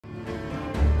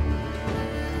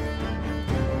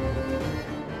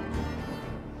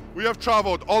we have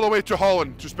travelled all the way to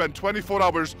Holland to spend 24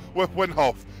 hours with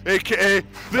Winhoff, aka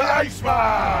the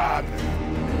Iceman!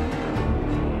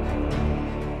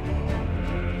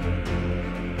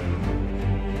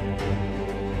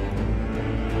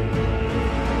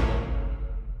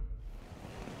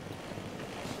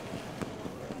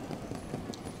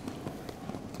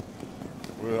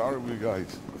 Where are we,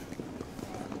 guys?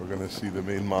 We're going to see the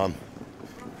main man,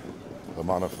 the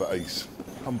man of the ice.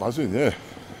 I'm buzzing, yeah.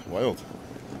 Wild.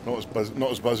 Not as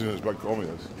buzzing as Big Tommy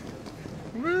is.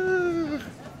 No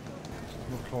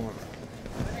comment.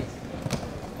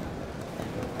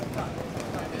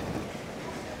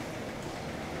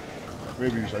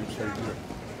 Maybe he's outside here.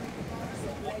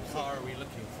 What car are we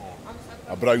looking for?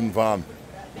 A brown van.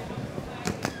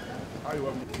 Hi,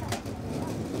 what?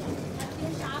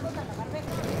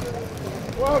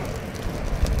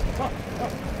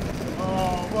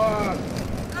 Oh man!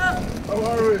 How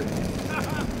are we?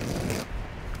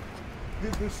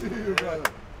 Good to see you,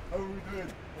 brother. How are we doing?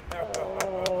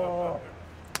 Oh,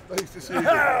 nice to see you,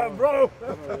 bro.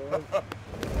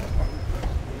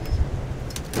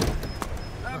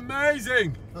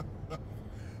 Amazing!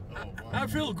 I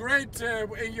feel great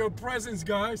in your presence,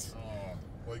 guys.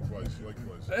 Oh, likewise,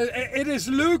 likewise. It is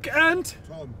Luke and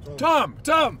Tom.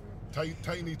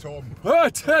 Tiny Tom.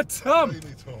 What? Tom.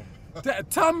 Tiny Tom.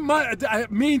 Tom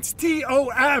means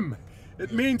T-O-M.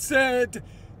 It means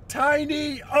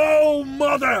tiny, oh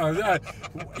mother.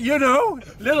 You know,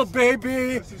 little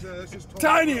baby. This is Tom.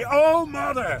 Tiny, oh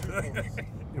mother.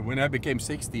 When I became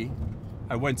 60,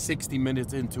 I went 60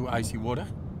 minutes into icy water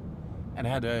and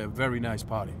had a very nice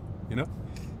party, you know?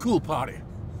 Cool party.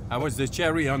 I was the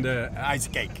cherry on the ice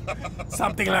cake.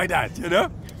 Something like that, you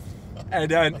know? And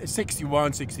then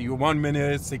 61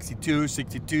 minutes,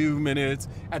 62 minutes,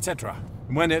 etc.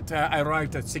 When I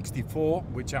arrived at 64,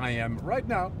 which I am right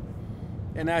now,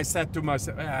 and I said to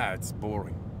myself, it's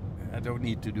boring. I don't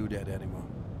need to do that anymore.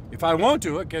 If I want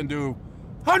to, I can do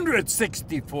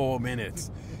 164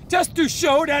 minutes. Just to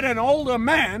show that an older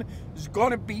man is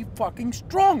gonna be fucking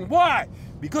strong. Why?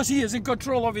 Because he is in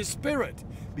control of his spirit.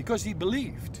 Because he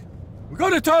believed. We're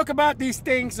gonna talk about these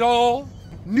things all.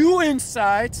 New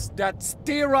insights that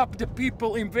stir up the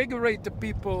people, invigorate the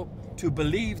people to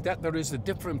believe that there is a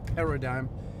different paradigm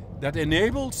that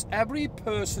enables every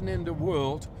person in the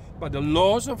world by the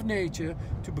laws of nature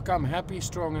to become happy,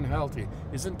 strong and healthy.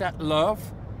 Isn't that love?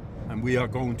 And we are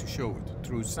going to show it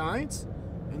through science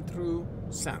and through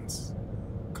sense.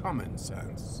 Common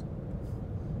sense.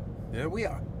 There we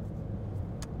are.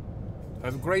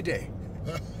 Have a great day.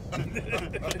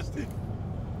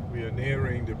 We are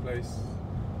nearing the place.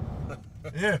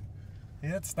 Yeah,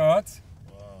 it starts.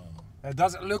 Wow. It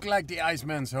doesn't look like the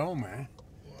Iceman's home, eh? Wow.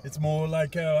 It's more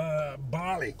like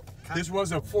Bali. This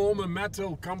was a former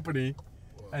metal company,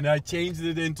 wow. And I changed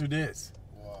it into this.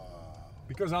 Wow.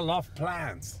 Because I love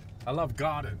plants. I love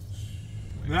gardens.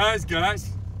 Nice,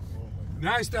 guys.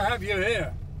 Nice to have you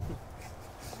here.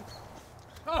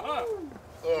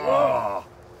 Oh.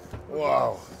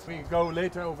 Wow. We can go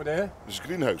later over there. This is a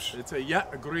greenhouse. It's a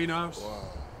greenhouse.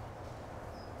 Wow.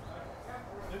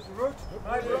 This is Ruth.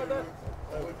 Hi, brother.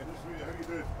 How you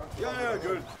doing? Yeah,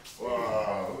 good.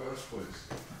 Wow, look at this place.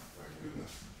 Thank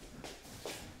goodness.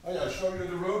 Oh yeah, I'll show you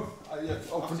the room.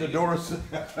 Open the doors.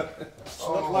 It's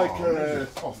not like.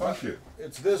 Oh, thank you.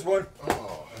 It's this one.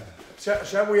 Oh.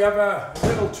 Shall we have a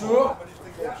little tour?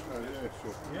 Yeah,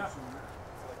 sure. Yeah.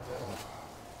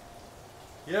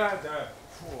 Yeah,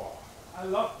 I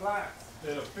love plants.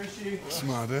 Little fishy. That's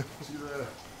mad, eh?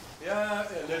 Yeah,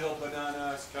 little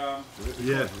bananas come.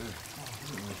 Yeah.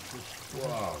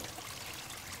 Wow.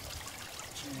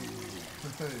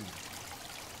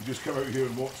 You just come out here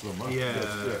and watch them, man. Yeah.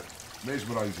 That's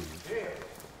mesmerising. Yeah.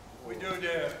 We do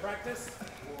the practice.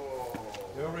 Whoa.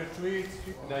 The retreat,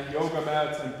 and then yoga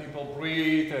mats, and people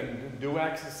breathe and do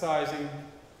exercising.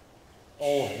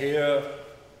 All here.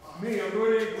 Me and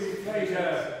Rudy, we play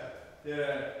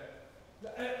the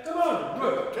come on,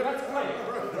 look, let's play.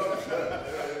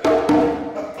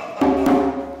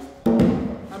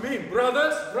 I mean,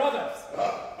 brothers.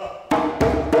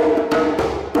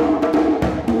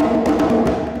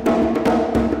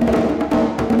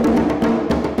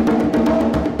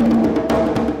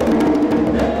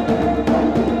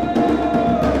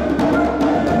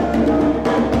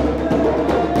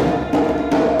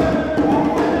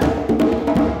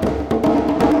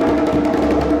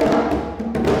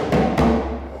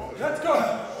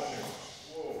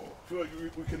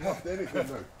 We can lift anything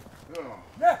now.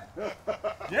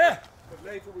 Yeah. But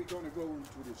later we're going to go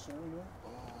into the sauna.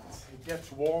 It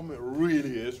gets warm. It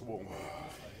really is warm.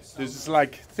 This is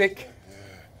like thick,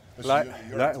 like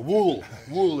wool.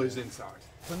 Wool is inside.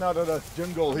 It's another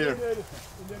jungle here. In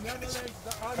the Netherlands,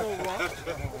 the Arno rock,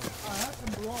 I had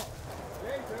them brought.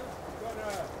 Later, we got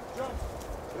a jump.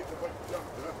 Take a big jump,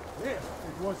 yeah. Yes,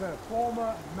 it was a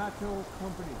former metal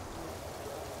company.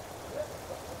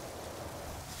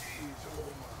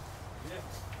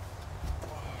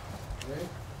 Okay.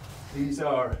 These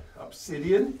are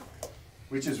obsidian,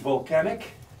 which is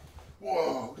volcanic.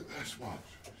 Whoa, look at this one.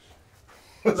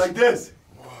 Like this.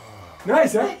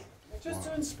 Nice, eh? Just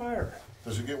to inspire.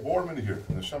 Does it get warm in here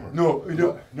in the summer? No,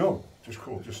 no. Just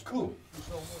cool, just Cool.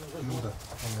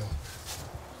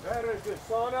 There is the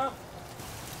sauna.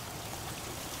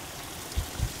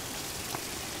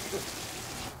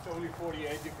 It's only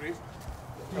 48 degrees.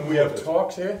 And we have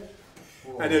talks here.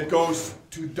 And it goes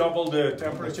to double the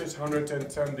temperatures,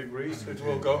 110 degrees it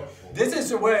will go. This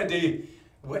is where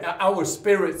our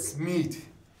spirits meet.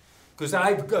 Because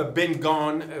I've been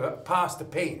gone past the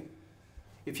pain.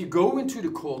 If you go into the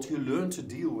cold, you learn to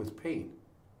deal with pain.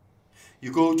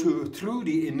 You go through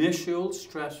the initial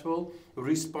stressful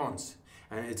response,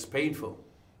 and it's painful.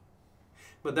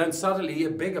 But then suddenly a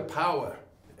bigger power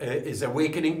is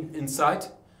awakening inside,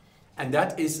 and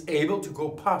that is able to go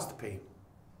past the pain.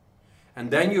 And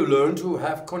then you learn to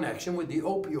have connection with the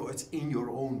opioids in your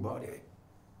own body.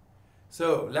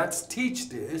 So let's teach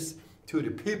this to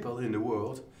the people in the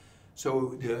world,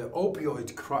 so the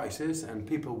opioid crisis and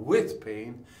people with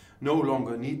pain no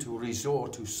longer need to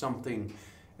resort to something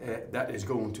that is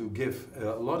going to give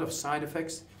a lot of side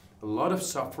effects, a lot of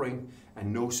suffering,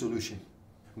 and no solution.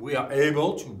 We are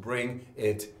able to bring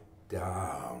it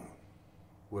down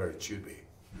where it should be.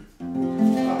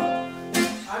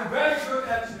 I'm very good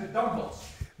at the dumbbells.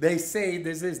 They say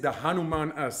this is the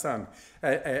Hanuman Asana.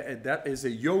 That is a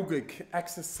yogic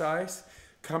exercise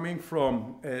coming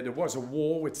from, there was a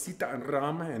war with Sita and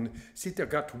Rama, and Sita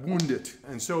got wounded.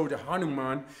 And so the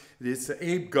Hanuman, this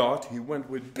ape god, he went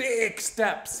with big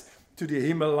steps to the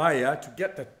Himalaya to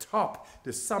get the top,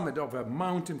 the summit of a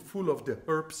mountain full of the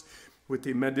herbs with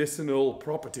the medicinal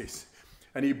properties.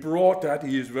 And he brought that.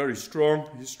 He is very strong.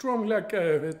 He's strong like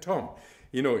Tom,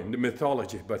 you know, in the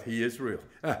mythology, but he is real.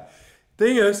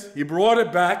 Thing is, he brought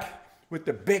it back with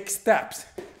the big steps.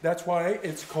 That's why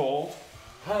it's called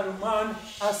Hanuman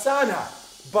Asana.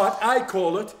 But I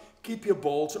call it keep your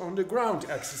balls on the ground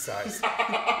exercise.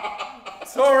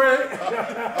 Sorry.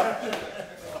 I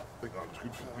think that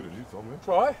was good as you, Tom. Yeah?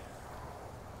 Try.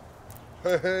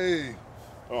 Hey!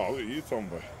 Oh, look at you, Tom.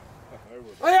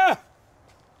 Oh yeah!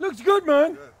 Looks good,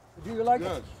 man. Yeah. Do you like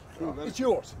Yeah, it? it's cool, man. It's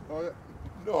yours. Oh, yeah.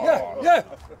 No. Yeah, yeah.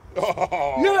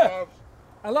 Oh, Yeah.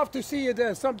 I love to see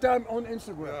it sometime on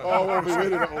Instagram. Oh, we'll be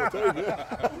waiting it all the time,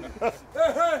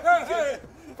 yeah. Hey.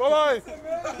 Bye-bye.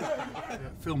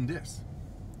 Film this.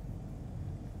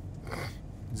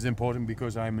 It's important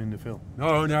because I'm in the film.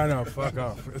 No, fuck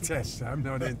off. Yes, I'm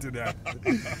not into that.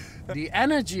 The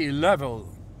energy level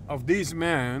of these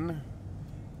men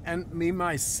and me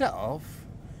myself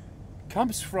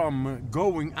comes from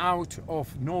going out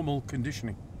of normal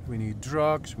conditioning. We need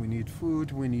drugs, we need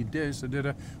food, we need this,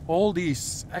 all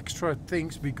these extra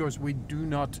things because we do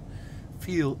not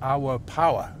feel our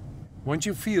power. Once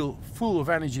you feel full of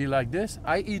energy like this,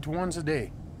 I eat once a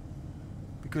day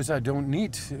because I don't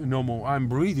need no more. I'm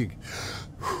breathing.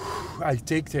 I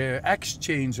take the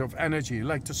exchange of energy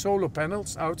like the solar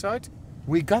panels outside.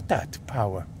 We got that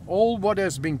power. All what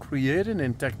has been created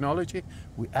in technology,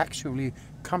 we actually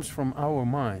comes from our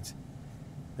minds.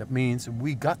 That means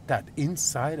we got that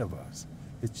inside of us.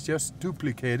 It's just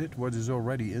duplicated what is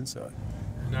already inside.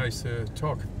 Nice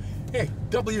talk. Hey,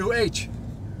 WH.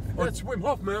 That's Wim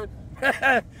Hof, man.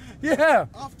 Yeah.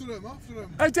 After him.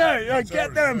 I tell you, I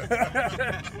get them.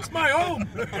 It's my home.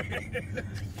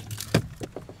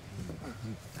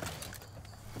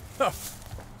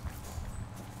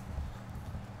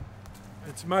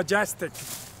 It's majestic.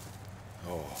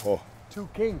 Oh. 2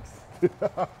 kings.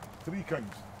 3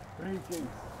 kings. 3 kings.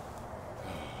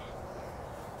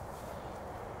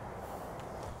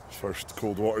 First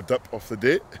cold water dip of the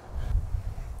day.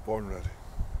 Born ready.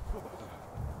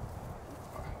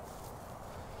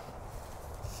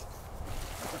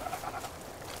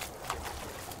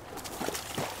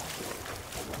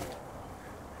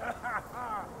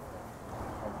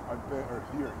 I'm better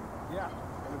here. Yeah.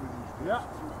 Everything's Yeah.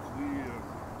 clear.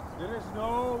 There is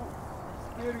no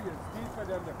experience deeper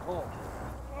than the cold.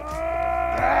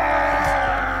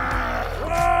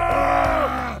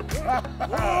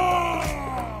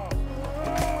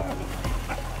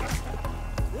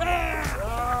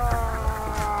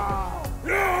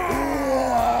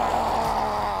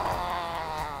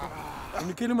 In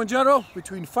the Kilimanjaro,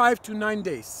 between 5 to 9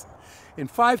 days. In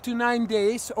 5 to 9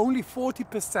 days, only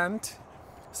 40%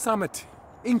 summit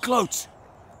in clothes.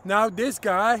 Now this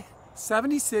guy,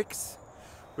 76,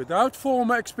 without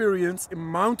former experience in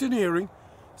mountaineering,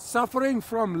 suffering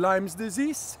from Lyme's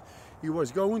disease, he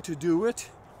was going to do it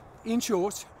in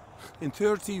shorts in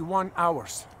 31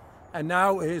 hours. And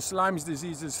now his Lyme's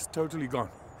disease is totally gone.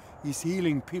 He's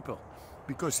healing people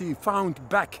because he found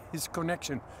back his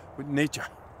connection with nature.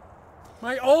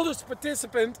 My oldest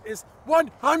participant is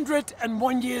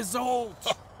 101 years old.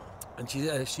 And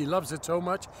she loves it so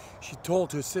much, she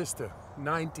told her sister,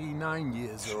 99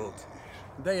 years old.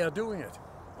 They are doing it.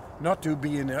 Not to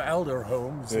be in an elder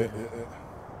home.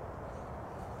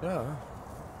 Yeah,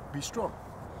 be strong.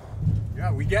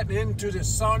 Yeah, we're getting into the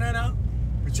sauna now,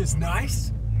 which is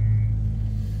nice.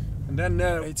 And then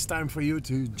it's time for you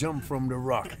to jump from the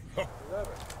rock. 11,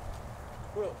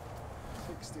 12,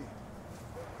 16,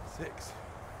 6,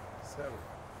 7,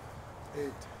 8,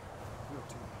 13,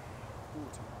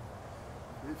 14,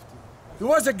 15. There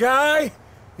was a guy,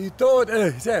 he thought,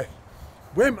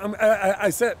 Wim, I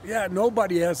said, yeah,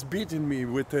 nobody has beaten me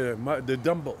with the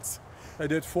dumbbells. I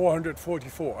did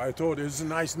 444. I thought it was a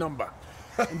nice number.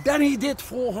 And then he did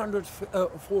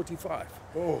 445.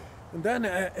 Oh. And then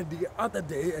the other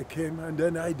day I came and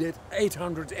then I did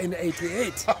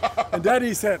 888. And then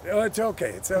he said, oh, it's okay,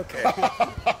 it's okay.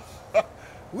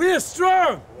 We're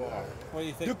strong. Wow. What do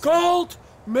you think? The cold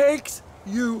makes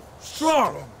you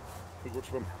strong. Good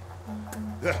swim.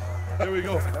 Yeah, there we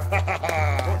go.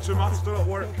 Watch your master at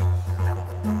work.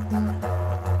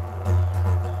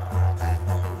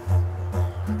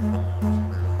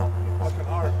 Fucking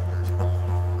hard.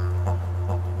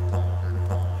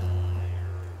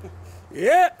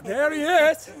 Yeah, there he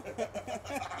is.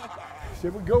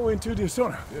 Shall we go into the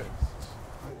sauna? Yeah.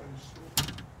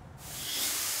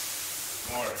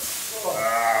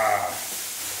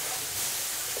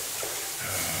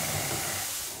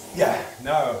 Yeah,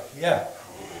 now, yeah.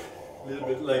 A little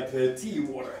bit like tea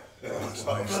water. Yeah, that's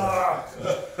nice.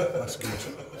 That's good.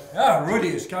 Yeah, Rudy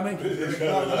is coming.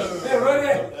 Hey,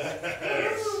 Rudy!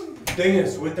 Thing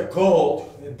is, with the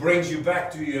cold, it brings you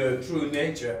back to your true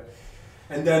nature.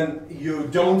 And then you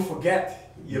don't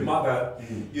forget your mother,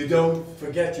 you don't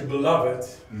forget your beloved,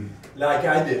 like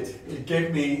I did. It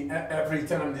gave me, every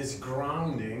time this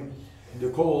grounding, the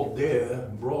cold there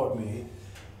brought me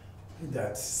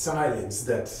that silence,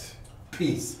 that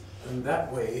peace. And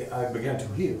that way I began to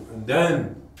heal. And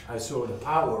then I saw the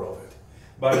power of it,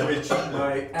 by which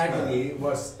my agony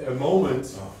was a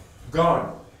moment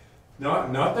gone.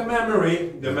 Not the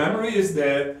memory, the memory is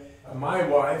there. My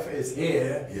wife is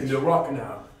here in the rock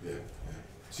now. Yeah.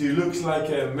 She looks like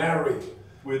a Mary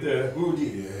with a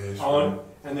hoodie on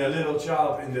and a little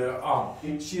child in the arm.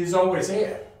 She's always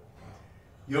here.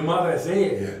 Your mother is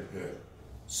here. Yeah.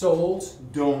 Souls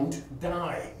don't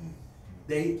die.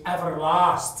 They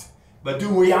everlast. But do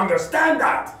we understand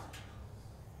that?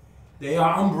 They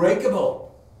are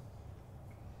unbreakable.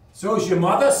 So is your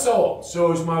mother's soul.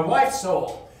 So is my wife's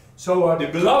soul. So are the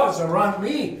beloveds around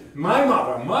me. My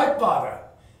mother, my father.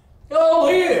 They're all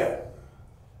here.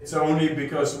 It's only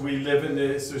because we live in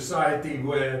a society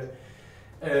where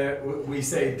we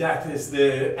say death is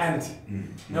the end.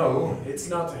 No, it's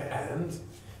not the end.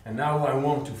 And now I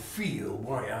want to feel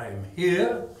why I am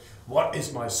here. What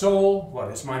is my soul?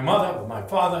 What is my mother, my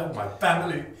father, my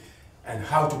family, and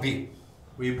how to be.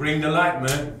 We bring the light,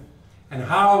 man. And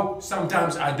how,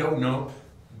 sometimes I don't know.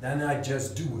 Then I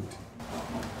just do it.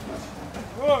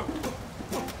 Whoa!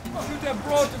 Should have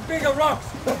brought the bigger rocks.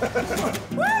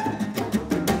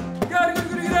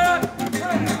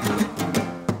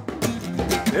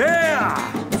 Yeah!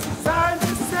 Time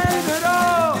to save it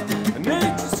all.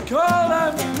 Nature's call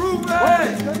and prove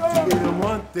it. You know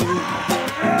one thing.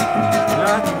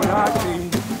 That's what I think.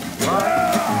 Right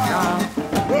now.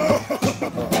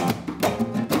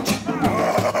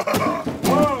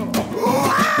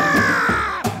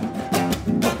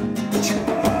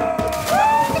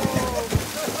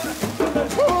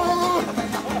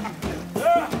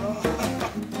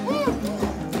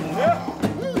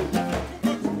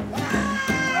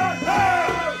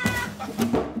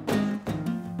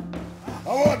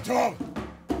 Tom!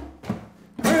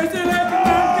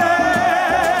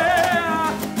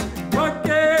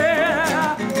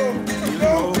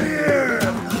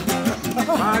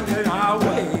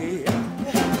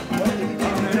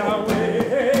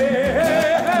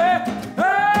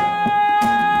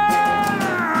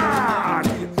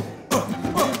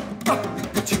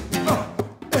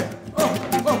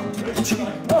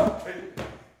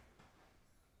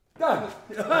 Done.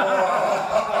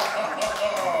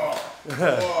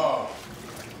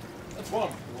 That's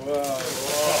one.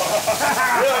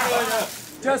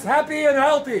 Just happy and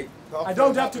healthy. I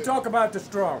don't have to talk about the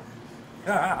strong.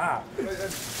 Yeah,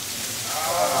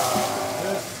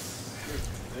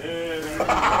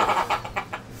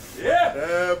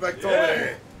 back to me.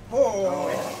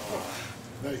 Oh.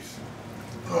 Nice.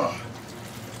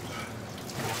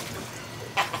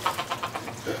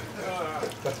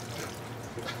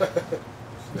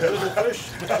 Little fish.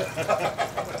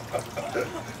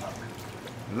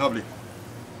 Lovely.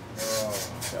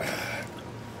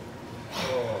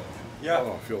 Yeah.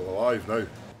 Oh, I feel alive now.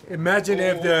 Imagine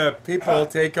if the people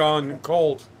take on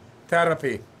cold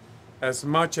therapy as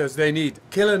much as they need.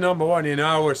 Killer number one in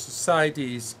our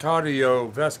society is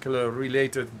cardiovascular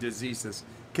related diseases.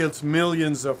 Kills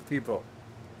millions of people.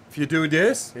 If you do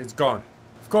this, it's gone.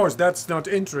 Of course, that's not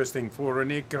interesting for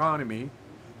an economy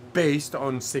based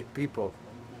on sick people.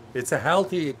 It's a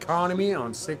healthy economy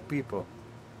on sick people.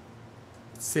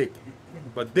 It's sick.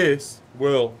 But this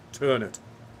will turn it.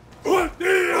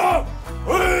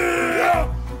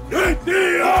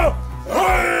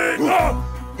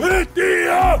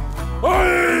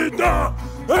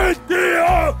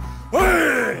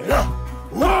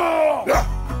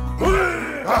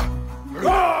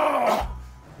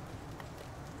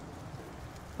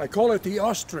 I call it the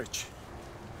ostrich.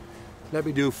 Let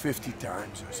me do 50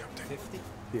 times or something. 50?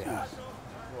 Yeah.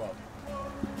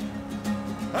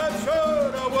 I'm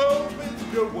sure I will be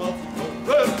your wolf, but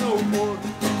there's no more.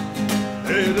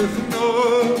 It is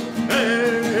no,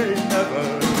 hey,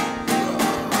 never.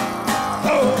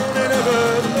 Oh, never,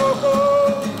 no.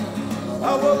 I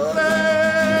will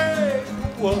play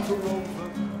Walter over,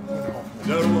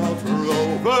 no Walter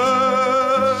over,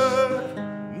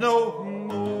 no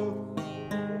more.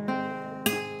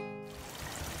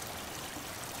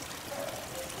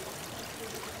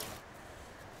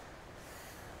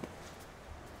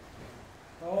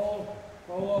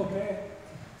 All okay?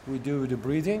 We do the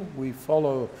breathing, we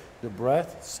follow the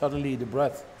breath, suddenly the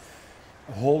breath,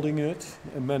 holding it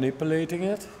and manipulating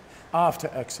it after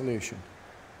exhalation.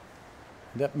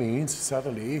 That means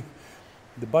suddenly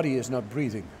the body is not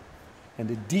breathing. And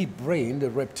the deep brain, the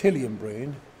reptilian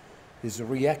brain, is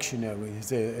reactionary.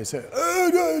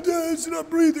 It's not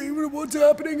breathing, what's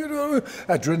happening?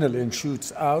 Adrenaline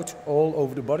shoots out all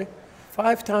over the body.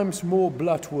 5 times more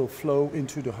blood will flow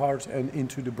into the heart and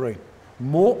into the brain.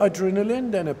 More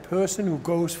adrenaline than a person who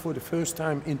goes for the first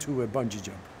time into a bungee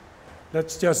jump.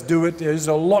 Let's just do it. There's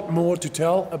a lot more to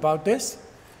tell about this,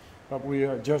 but we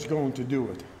are just going to do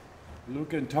it.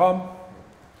 Luke and Tom,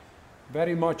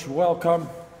 very much welcome.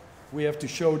 We have to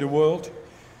show the world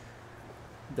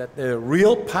that the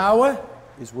real power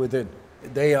is within.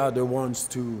 They are the ones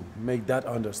to make that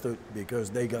understood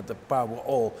because they got the power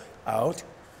all out,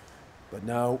 but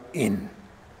now in.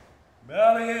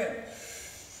 Belly in.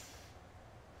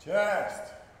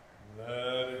 Chest.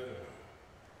 Let it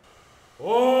go.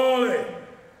 All in.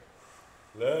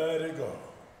 Let it go.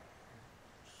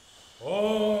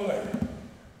 All in.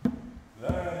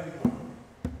 Let it go.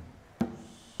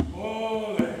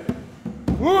 All in.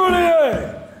 Pull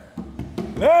in.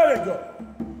 Let it go.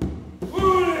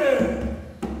 Pull in.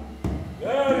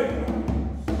 Let it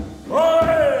go. All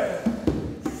in.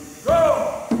 Go.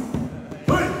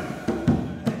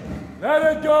 Let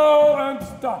it go and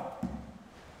stop.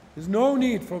 There's no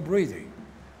need for breathing.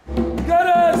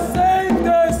 Gotta save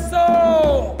the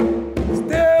soul!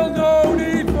 Still no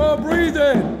need for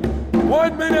breathing.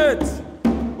 1 minute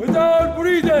without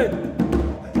breathing.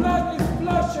 Blood is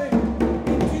flushing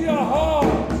into your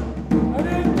heart and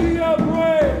into your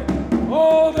brain.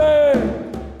 Hold it.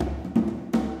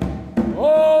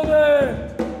 Hold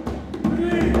it.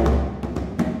 3,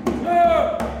 2,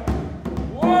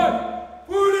 1.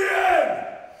 Put it in.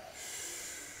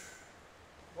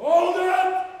 Hold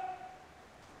it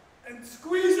and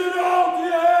squeeze it out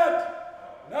your head.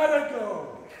 Let it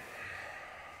go.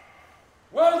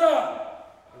 Well done.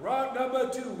 Round number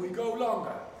 2, we go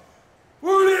longer.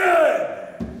 Put it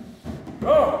in.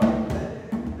 Go.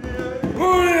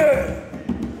 Put it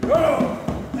in. Go.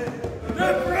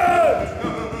 Different.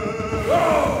 Go.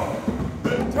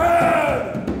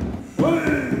 10.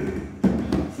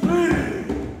 3.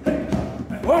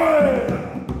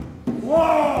 1.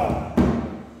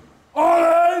 All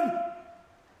in.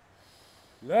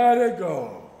 Let it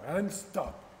go and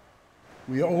stop.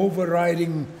 We are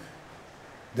overriding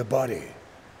the body.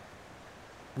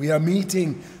 We are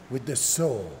meeting with the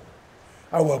soul,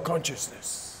 our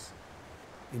consciousness.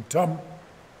 In Tom,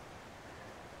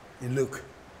 in Luke,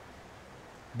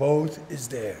 both is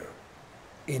there,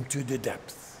 into the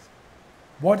depth.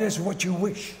 What is what you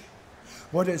wish?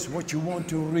 What is what you want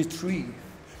to retrieve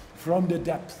from the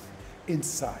depth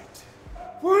inside?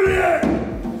 Put it in!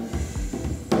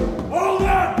 Hold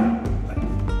it!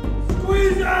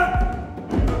 Squeeze it!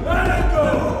 Let it go!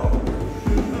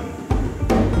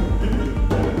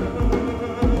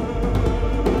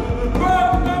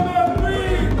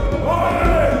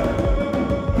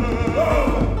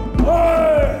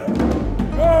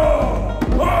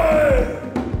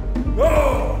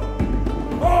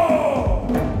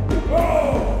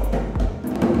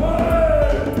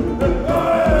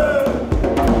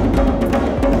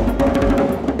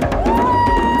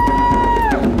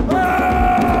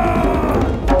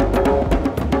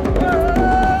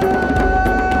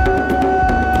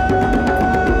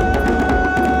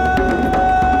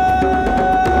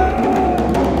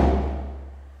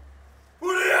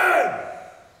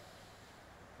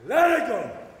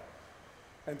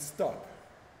 and stop.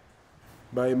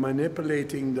 By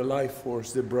manipulating the life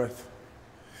force, the breath,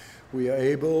 we are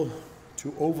able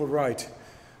to override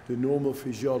the normal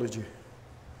physiology,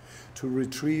 to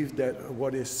retrieve that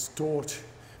what is stored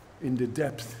in the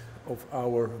depth of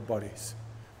our bodies.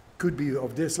 Could be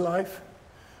of this life,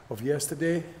 of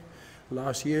yesterday,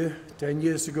 last year, 10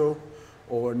 years ago,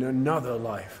 or in another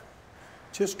life.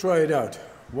 Just try it out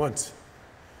once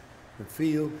and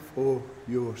feel for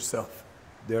yourself.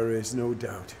 There is no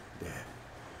doubt there.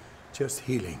 Just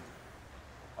healing.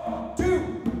 2,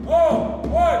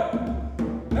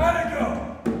 1, let it go.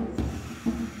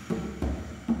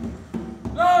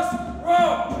 Last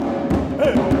round.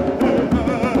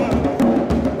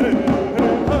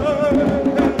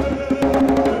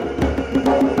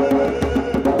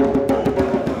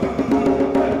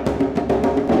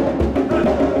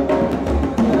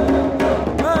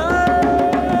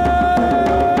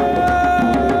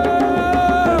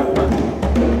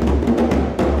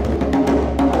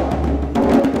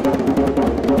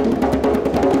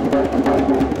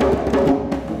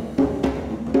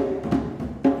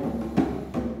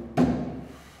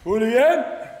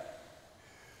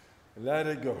 Let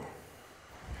it go.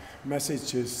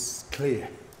 Message is clear.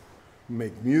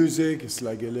 Make music, it's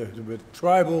like a little bit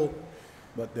tribal,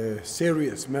 but the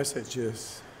serious message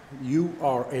is you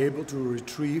are able to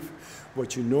retrieve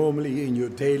what you normally in your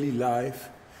daily life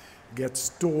get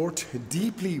stored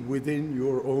deeply within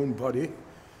your own body,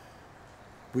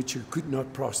 which you could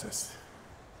not process.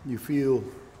 You feel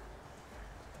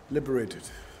liberated,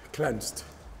 cleansed,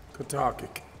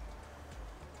 cathartic.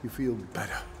 You feel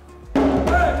better.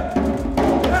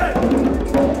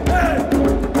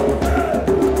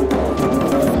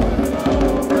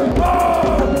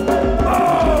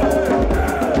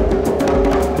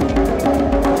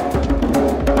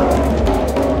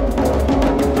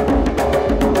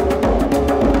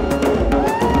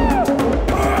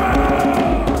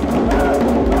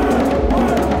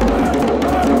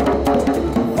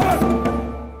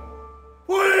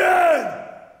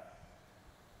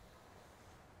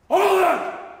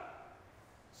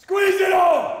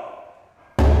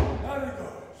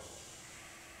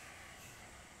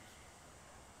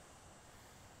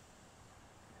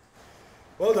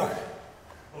 Well done.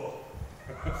 Oh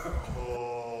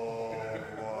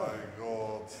my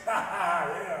God.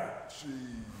 Yeah. Gee.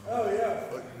 Oh yeah.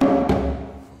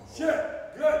 Shit.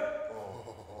 Good.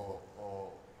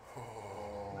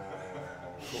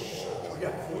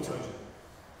 Yeah. 4 times.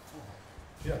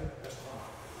 Yeah.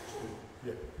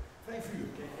 Yeah. Thank you.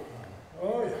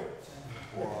 Oh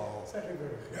yeah. Wow.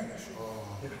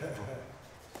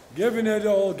 Giving it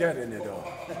all, getting it all.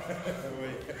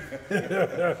 I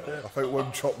think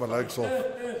one chopped my legs off.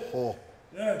 Oh.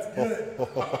 That's good.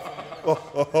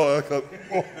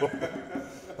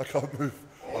 I can't move.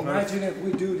 Imagine if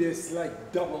we do this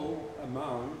like double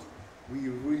amount, we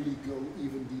really go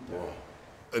even deeper.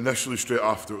 Initially, straight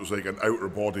after, it was like an outer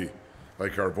body,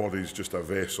 like our body's just a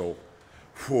vessel.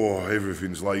 Whoa,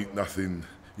 everything's light, nothing.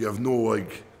 You have no,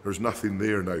 like, there's nothing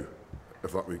there now,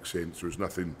 if that makes sense. There's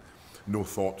nothing, no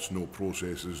thoughts, no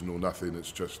processes, no nothing.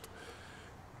 It's just,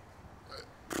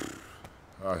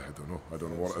 I don't know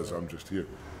what it is. I'm just here.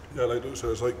 Yeah, like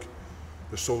so it's like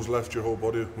the soul's left your whole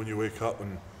body when you wake up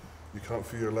and you can't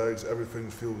feel your legs. Everything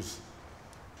feels,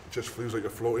 it just feels like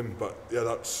you're floating. But yeah,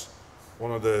 that's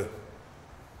one of the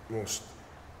most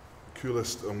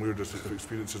coolest and weirdest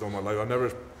experiences of my life. I've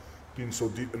never been so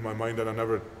deep in my mind, and I've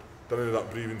never done any of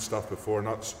that breathing stuff before, and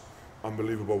that's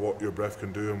unbelievable what your breath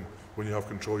can do and when you have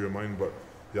control of your mind. But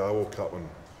yeah, I woke up and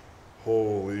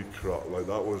holy crap, like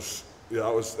that was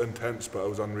intense, but it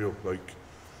was unreal. Like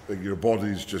your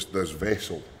body's just this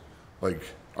vessel, like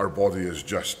our body is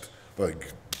just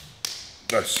like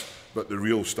this, but the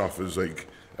real stuff is like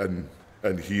in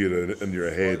here in your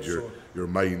head, your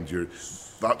mind,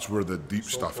 that's where the deep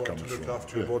stuff comes from. Look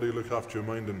after your body, look after your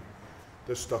mind, and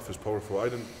this stuff is powerful. I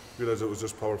didn't realise it was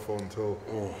this powerful until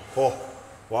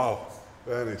wow,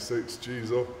 26,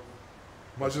 jeez,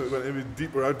 imagine it went any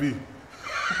deeper, I'd be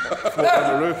floating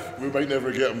on the roof. We might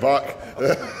never get him back.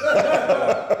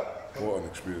 What an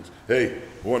experience. Hey,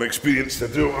 what an experience to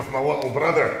do it with my little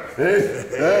brother.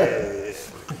 Hey?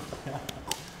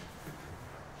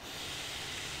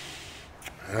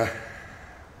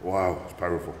 Wow, it's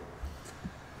powerful.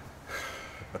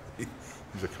 He's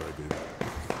a crybaby.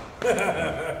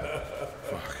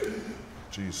 Fuck.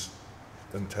 Jeez.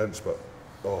 Intense, but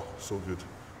so good.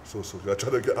 So good. I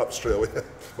tried to get up straight away.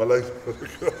 My legs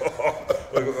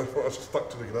I was stuck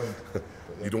to the ground.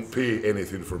 You don't pay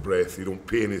anything for breath. You don't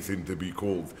pay anything to be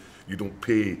cold. You don't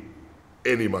pay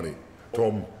any money.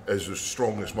 Tom is the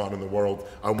strongest man in the world.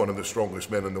 I'm one of the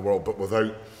strongest men in the world, but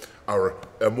without our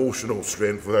emotional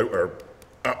strength, without our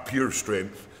pure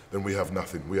strength, then we have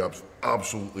nothing. We have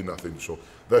absolutely nothing. So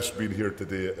this being here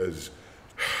today is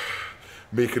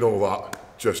making all that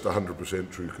just 100%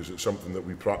 true, because it's something that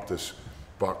we practice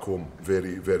back home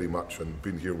very, very much, and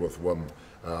being here with Wim,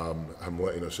 him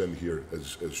letting us in here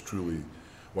is truly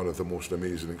one of the most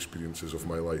amazing experiences of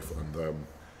my life, and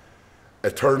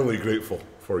eternally grateful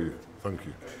for you. Thank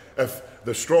you. If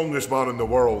the strongest man in the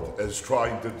world is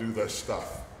trying to do this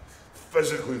stuff,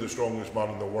 physically the strongest man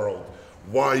in the world,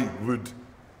 why would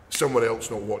someone else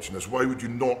not watching this? Why would you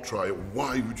not try it?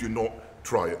 Why would you not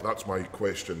try it? That's my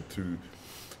question to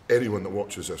anyone that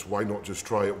watches this. Why not just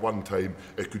try it one time?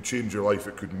 It could change your life.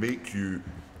 It could make you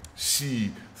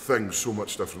see things so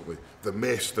much differently. The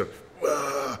mess, the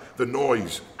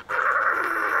noise.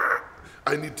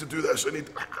 I need to do this.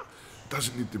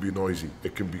 Doesn't need to be noisy.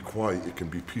 It can be quiet. It can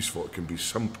be peaceful. It can be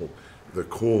simple. The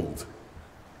cold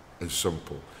is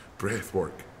simple. Breath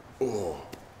work. Oh,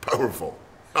 powerful.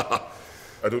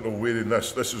 I don't know, wearing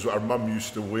this. This is what our mum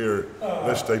used to wear,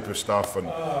 this type of stuff, and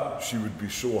she would be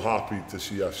so happy to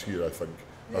see us here, I think.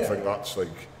 Yeah. I think that's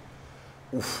like,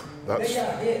 oof, that's,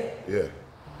 yeah.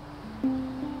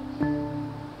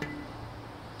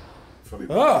 Funny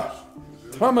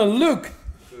Come and look.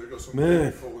 There got some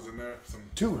Man. photos in there. Some...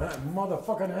 Two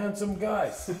motherfucking handsome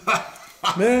guys.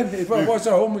 Man, if I was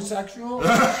a homosexual,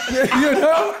 you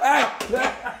know,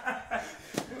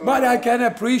 but I can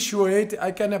appreciate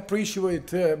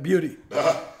beauty.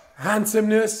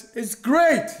 Handsomeness is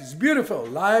great, it's beautiful.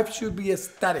 Life should be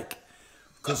aesthetic,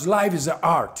 because life is an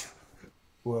art.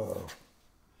 Whoa.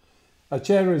 I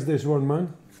cherish this one,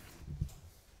 man.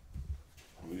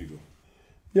 There you go.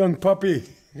 Young puppy.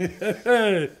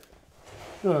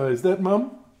 Oh, is that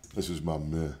Mum? This is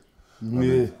Mum, yeah.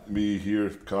 Yeah. Me here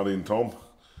carrying Tom.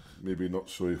 Maybe not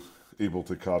so able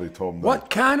to carry Tom now. What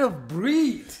kind of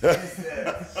breed is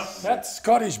this? That's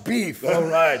Scottish beef, all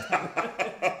right.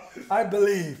 I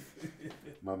believe.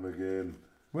 Mum again.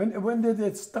 When did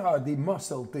it start, the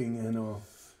muscle thing, you know?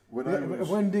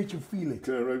 When did you feel it?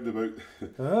 Around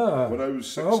about when I was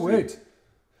 16. Oh, wait.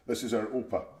 This is our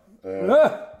Opa.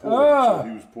 Polish, so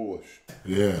he was Polish.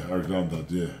 Yeah, our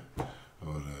granddad, yeah.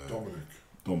 Or,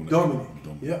 Dominic.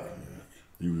 Yeah.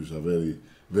 He was a very,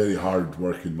 very hard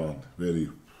working man. Very,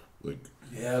 like...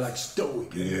 Yeah, like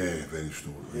stoic. Yeah, very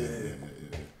stoic. Yeah.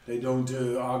 They don't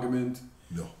argument.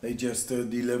 No. They just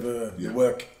deliver the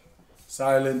work.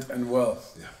 Silent and well.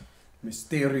 Yeah.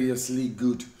 Mysteriously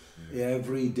good. Yeah.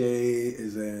 Every day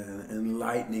is an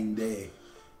enlightening day.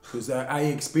 Because I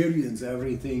experience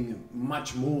everything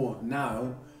much more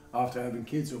now after having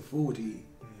kids of 40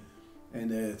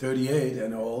 and 38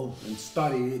 and all, and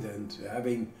studied, and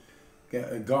having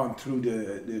gone through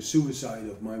the suicide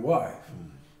of my wife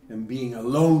and being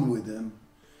alone with them.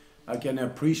 I can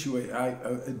appreciate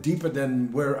deeper than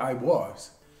where I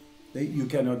was. You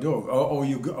cannot do, or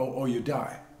you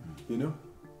die, you know.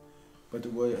 But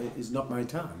it's not my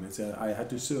time. I had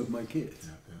to serve my kids.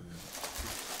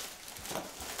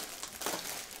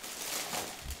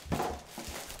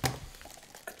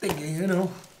 Thinking, you know.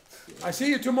 I see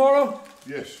you tomorrow.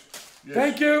 Yes.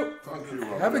 Thank you. Thank you,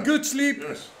 Rob. Have a good sleep.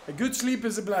 Yes. A good sleep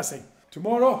is a blessing.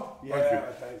 Tomorrow? Thank you.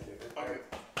 Thank you.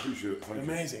 Appreciate it. Thank you.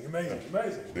 Amazing.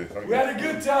 Yeah, We had a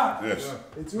good time. Yes.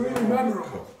 It's really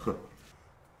memorable.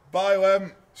 Bye,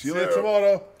 Wim. See you later. later.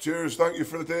 Tomorrow. Cheers. Thank you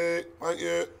for the day. Thank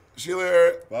you. See you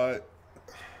later. Bye.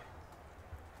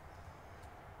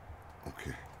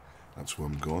 Okay, that's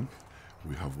Wim gone.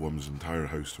 We have Wim's entire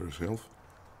house to ourselves.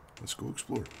 Let's go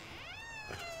explore.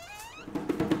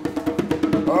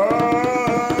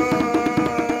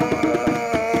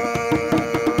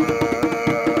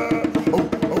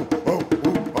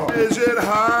 Is it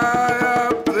high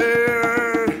up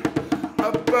there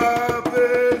above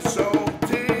the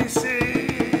salty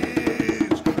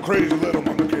seas? Crazy little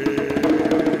monkey.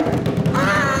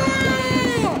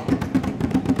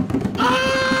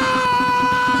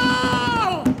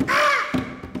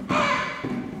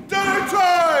 Dinner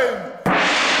time!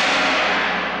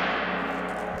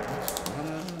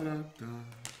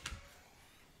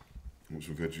 Want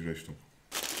some veggie rice, Tom?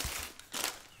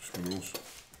 Spring rolls.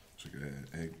 It's like an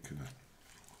egg and an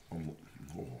omelette.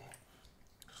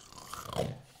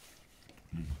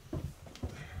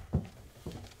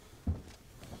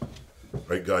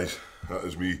 Right, guys, that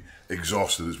is me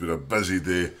exhausted. It's been a busy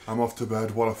day. I'm off to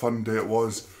bed. What a fun day it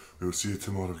was. We'll see you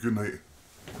tomorrow. Good night.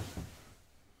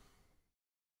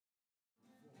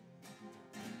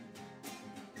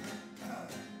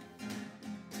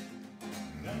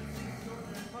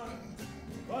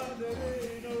 But there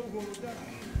ain't no more doubt.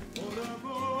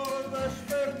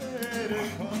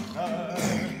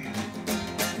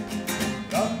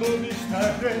 Quando mi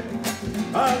starei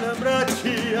alla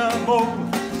braccia amore,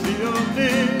 si non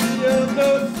mi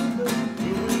addosso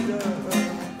giuda.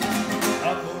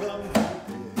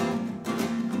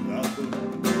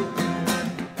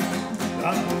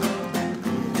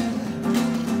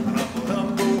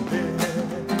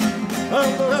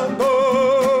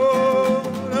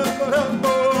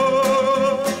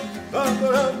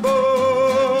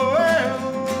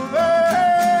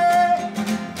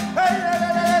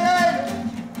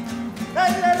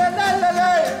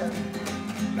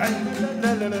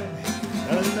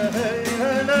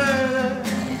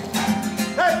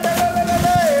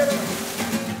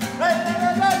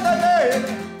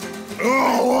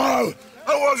 Oh, wow!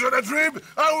 That wasn't a dream,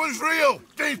 that was real!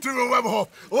 Day 2 of Wim Hof,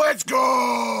 let's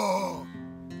go!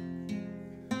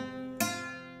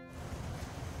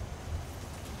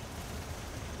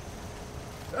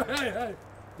 Hey!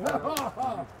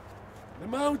 The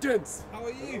mountains! How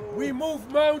are you? We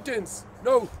move mountains!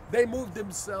 No, they move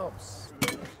themselves.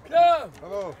 Come!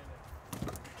 Hello.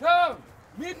 Come!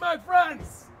 Meet my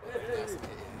friends! Let's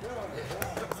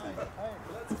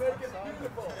make it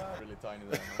beautiful! Really tiny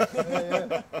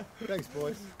there. Thanks,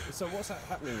 boys. So what's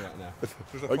happening right now? I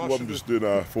think I'm just doing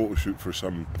a photo shoot for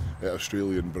some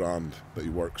Australian brand that he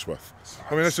works with.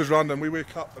 I mean, this is random. We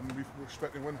wake up and we're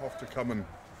expecting Wim Hof to come and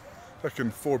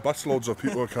freaking 4 busloads of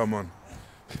people come on.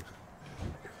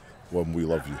 Wim, we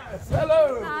love you.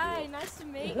 Hello! Hi, nice to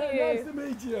meet you. Nice to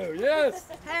meet you, yes!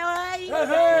 Hey,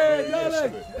 Hey,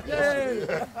 darling! Yay!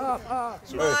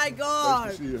 my God!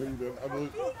 Nice to see you. How you doing? I'm really...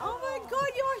 Oh my God,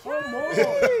 you're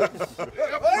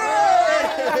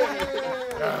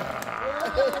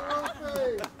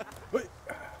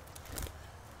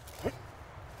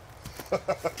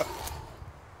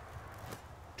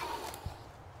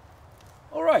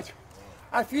Oh, All right,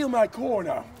 I feel my core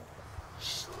now.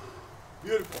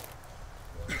 Beautiful.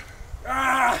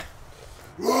 Ah!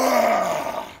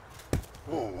 Oh,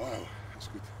 wow. That's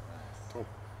good. Tom.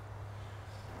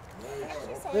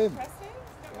 actually so impressive.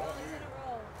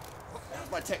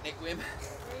 That's my technique, Wim.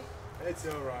 It's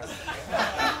all right.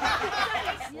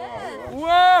 Yeah.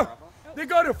 Whoa! They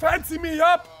got to fancy me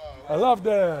up. I love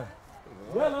the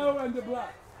yellow and the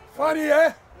black. Funny,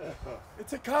 eh?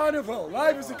 It's a carnival.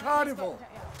 Life is a carnival.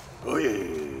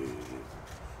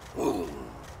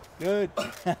 Good.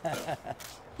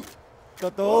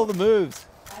 Got all the moves.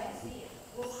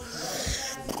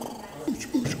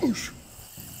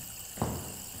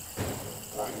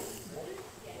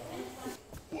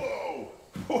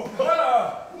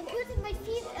 Because my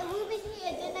feet a little bit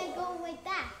here, then I go like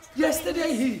that.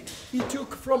 Yesterday he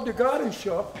took from the garden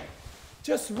shop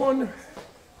just one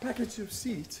package of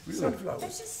seeds, sunflowers.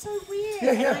 It's just so weird.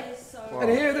 Yeah, yeah. That is so And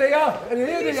here they are. And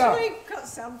here they are. Usually got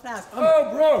sunflowers.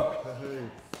 Oh, bro.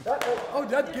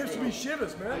 That gives me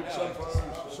shivers, man.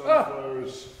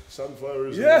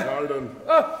 Sunflowers Yeah. in the garden.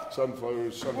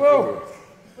 Sunflowers, Whoa.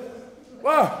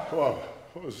 Wow. Wow.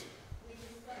 What was...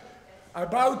 I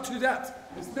bowed to that.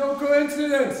 It's no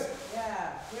coincidence.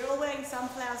 Yeah, we're all wearing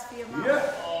sunflowers for your mum.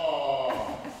 Yeah.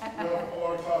 Oh, yeah, all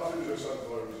our tattoos are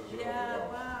sunflowers as well. Yeah,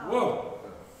 wow. Whoa.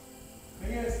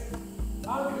 Thing is,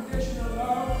 unconditional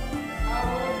love,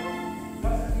 power,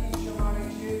 doesn't mean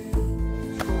shamanic shit.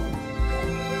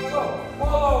 So,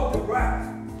 follow the rap.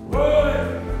 Roll it.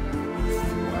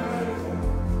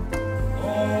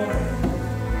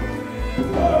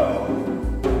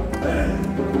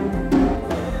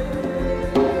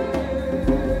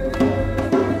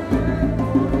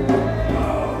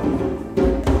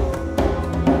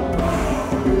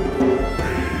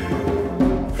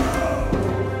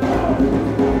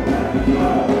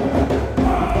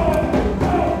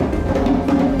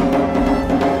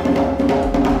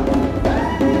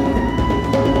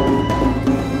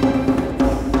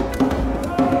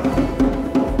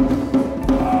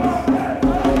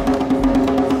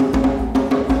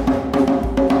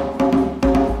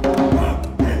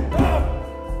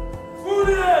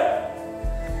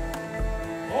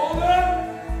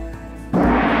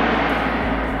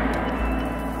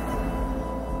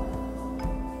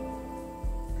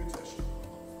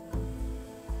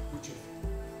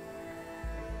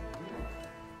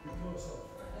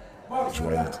 It's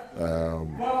wild. Yeah,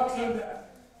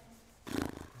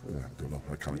 I don't know.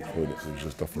 I can't explain it. It's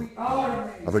just different. I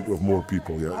think with more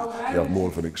people, you have more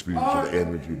of an experience of the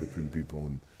energy between people.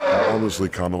 And I honestly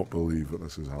cannot believe that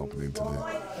this is happening today.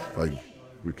 Like,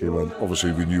 we came in,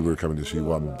 obviously we knew we were coming to see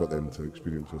one, but then to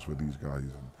experience this with these guys.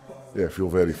 And yeah, I feel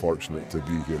very fortunate to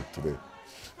be here today.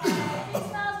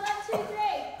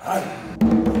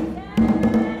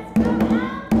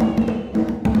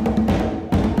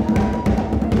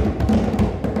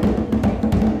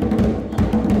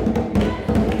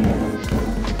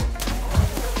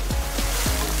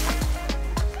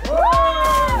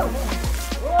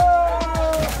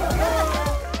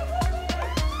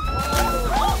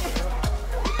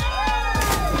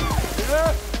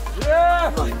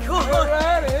 Yeah. Oh my God. You're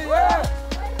ready, yeah.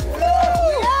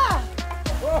 Yeah.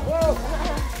 Whoa, whoa.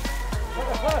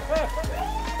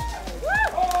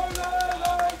 Oh, no,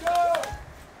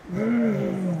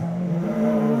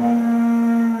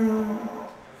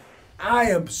 I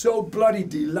am so bloody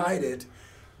delighted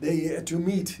to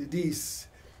meet these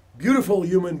beautiful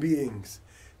human beings.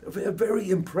 They're very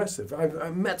impressive.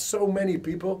 I've met so many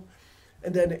people,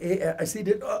 and then I see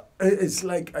that it's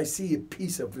like I see a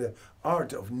piece of the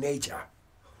art of nature.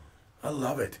 I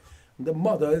love it. The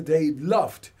mother, they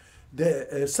loved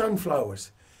the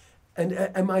sunflowers.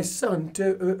 And my son,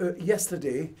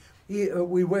 yesterday,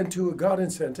 we went to a garden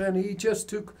center and he just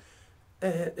took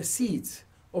seeds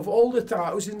of all the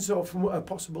thousands of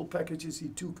possible packages. He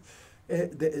took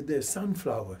the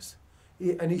sunflowers.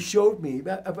 And he showed me,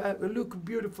 look,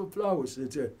 beautiful flowers.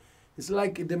 It's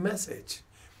like the message.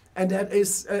 And that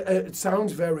is, it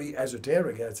sounds very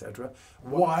esoteric, etc.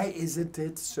 Why is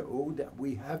it so that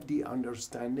we have the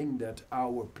understanding that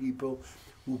our people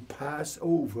who pass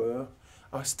over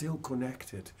are still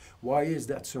connected? Why is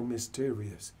that so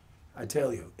mysterious? I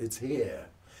tell you, it's here.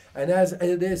 And as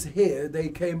it is here, they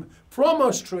came from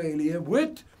Australia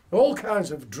with all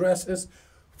kinds of dresses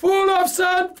full of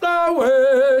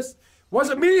sunflowers. Was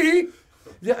it me?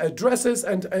 Yeah, dresses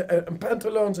and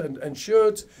pantaloons and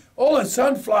shirts, all in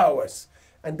sunflowers.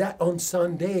 And that on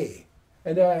Sunday.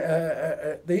 And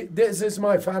this is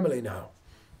my family now.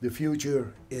 The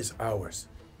future is ours.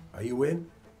 Are you in?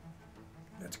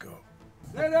 Let's go.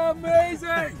 They're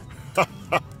amazing.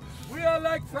 We are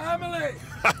like family.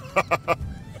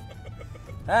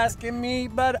 Asking me,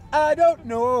 but I don't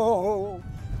know.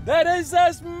 That is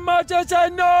as much as I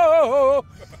know.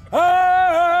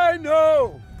 I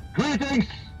know. Greetings!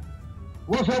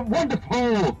 Was a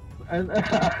wonderful and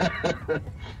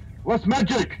was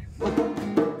magic. And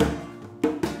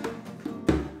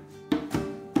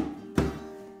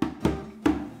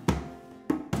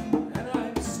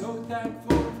I'm so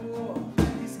thankful for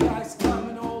these guys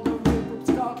coming all the way from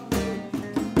Scotland.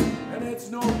 And it's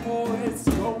no more, it's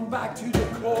going back to the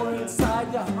core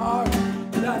inside the heart.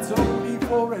 And that's only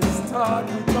for a start.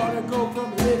 We're gonna go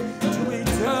from here to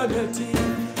eternity.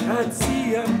 And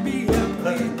see and be and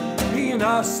be in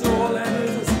our soul, and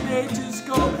as nature's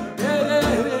go,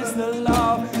 it is the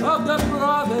love of the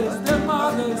brothers, the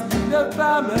mothers, the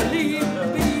family,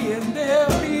 being there,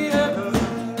 being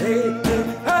hey, hey,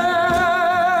 hey.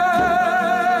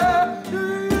 Do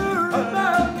you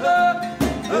remember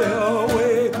the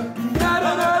way? Not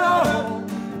at all,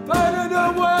 but I know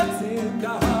what's in the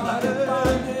heart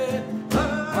of it,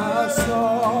 our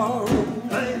sorrow.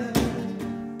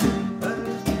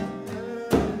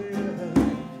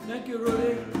 Thank you,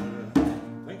 Rudy.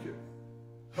 Thank you.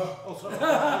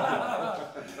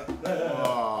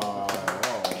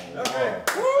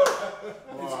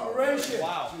 Inspiration.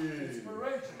 Wow.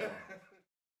 Inspiration.